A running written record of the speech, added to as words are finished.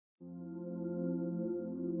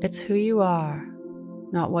It's who you are,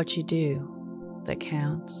 not what you do, that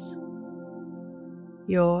counts.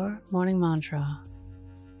 Your morning mantra: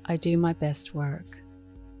 I do my best work.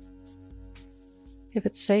 If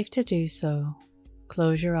it's safe to do so,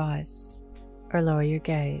 close your eyes or lower your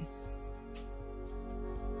gaze.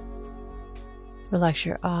 Relax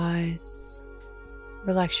your eyes,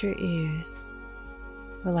 relax your ears,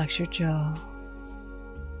 relax your jaw.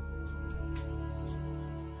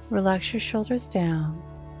 Relax your shoulders down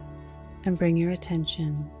and bring your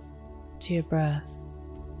attention to your breath.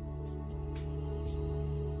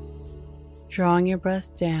 Drawing your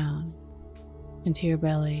breath down into your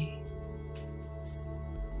belly.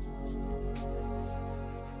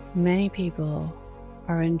 Many people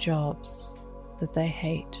are in jobs that they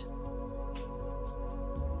hate,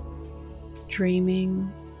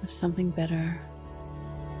 dreaming of something better,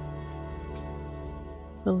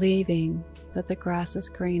 believing that the grass is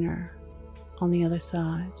greener on the other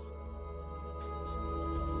side.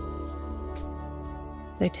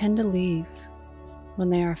 They tend to leave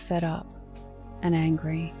when they are fed up and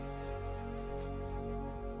angry,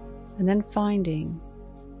 and then finding,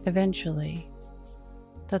 eventually,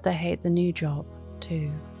 that they hate the new job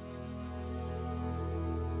too.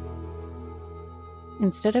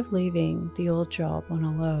 Instead of leaving the old job on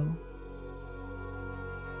a low,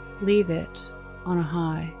 leave it on a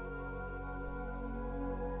high.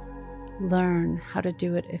 Learn how to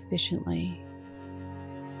do it efficiently.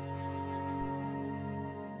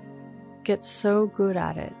 Get so good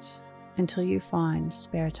at it until you find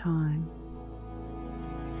spare time.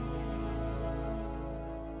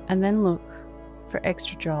 And then look for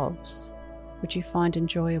extra jobs which you find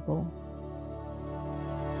enjoyable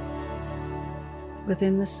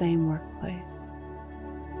within the same workplace.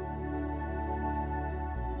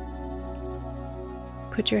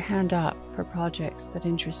 Put your hand up for projects that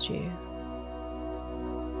interest you.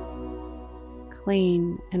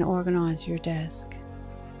 Clean and organize your desk.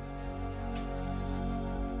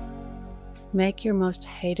 Make your most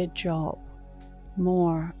hated job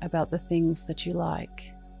more about the things that you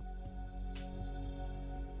like.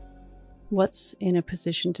 What's in a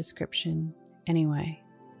position description anyway?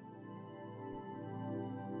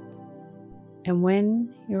 And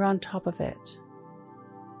when you're on top of it,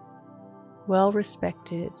 well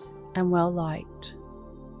respected and well liked,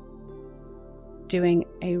 doing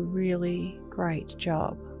a really great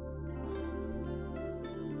job,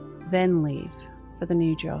 then leave for the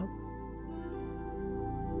new job.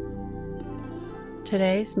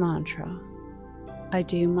 Today's mantra: I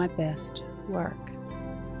do my best work.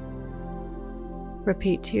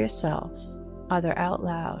 Repeat to yourself, either out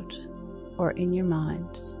loud or in your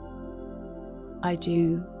mind: I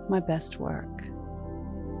do my best work.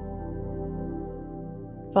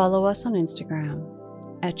 Follow us on Instagram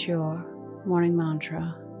at Your Morning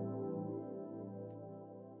Mantra.